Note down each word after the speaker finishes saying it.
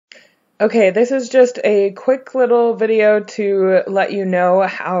Okay, this is just a quick little video to let you know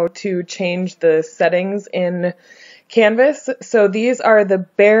how to change the settings in Canvas. So these are the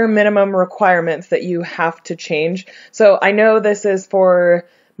bare minimum requirements that you have to change. So I know this is for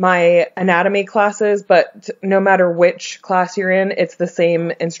my anatomy classes, but no matter which class you're in, it's the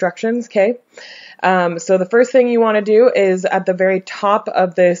same instructions, okay? So the first thing you want to do is at the very top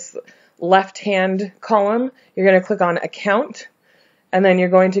of this left-hand column, you're going to click on Account. And then you're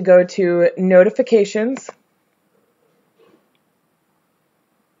going to go to Notifications.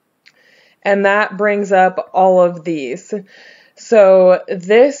 And that brings up all of these. So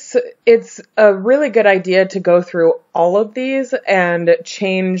it's a really good idea to go through all of these and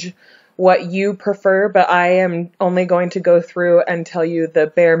change what you prefer, but I am only going to go through and tell you the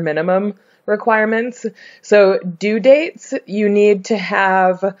bare minimum requirements. So due dates, you need to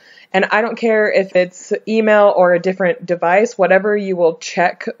have, and I don't care if it's email or a different device, whatever you will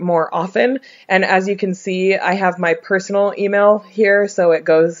check more often. And as you can see, I have my personal email here, so it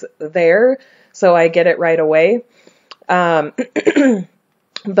goes there, so I get it right away. But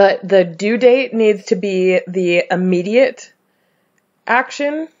the due date needs to be the immediate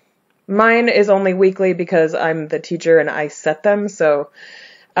action. Mine is only weekly because I'm the teacher and I set them, so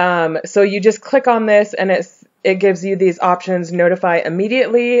you just click on this and it gives you these options: notify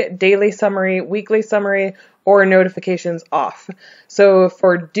immediately, daily summary, weekly summary, or notifications off. So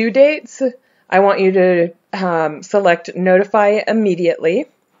for due dates, I want you to select notify immediately.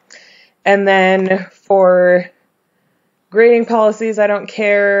 And then for grading policies, I don't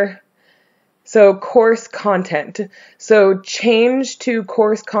care. So course content. So change to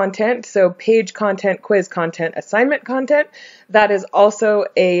course content. So page content, quiz content, assignment content. That is also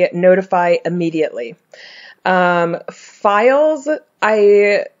a notify immediately. Files,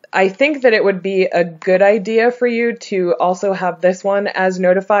 I think that it would be a good idea for you to also have this one as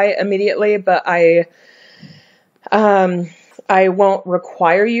notify immediately, but I won't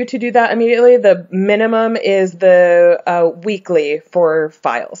require you to do that immediately. The minimum is the weekly for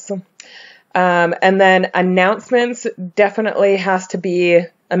files. And then announcements definitely has to be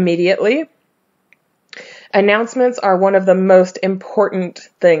immediately. Announcements are one of the most important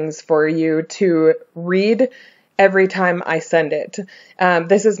things for you to read every time I send it.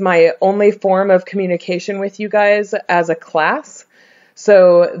 This is my only form of communication with you guys as a class.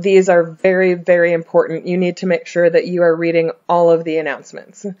 So these are very, very important. You need to make sure that you are reading all of the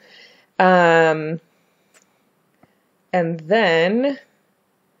announcements. And then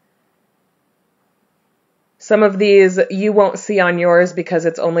some of these you won't see on yours because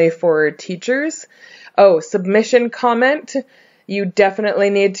it's only for teachers. Oh, submission comment. You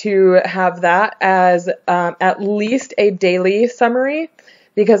definitely need to have that as at least a daily summary,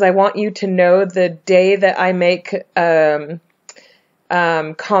 because I want you to know the day that I make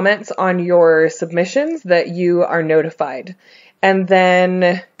comments on your submissions that you are notified. And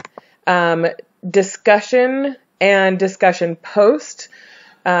then discussion and discussion post.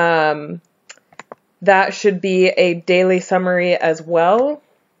 That should be a daily summary as well.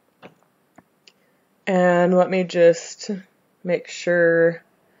 And let me just make sure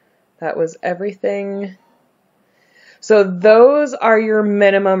that was everything. So those are your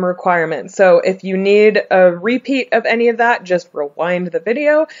minimum requirements. So if you need a repeat of any of that, just rewind the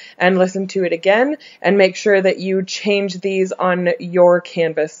video and listen to it again and make sure that you change these on your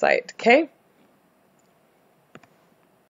Canvas site, okay?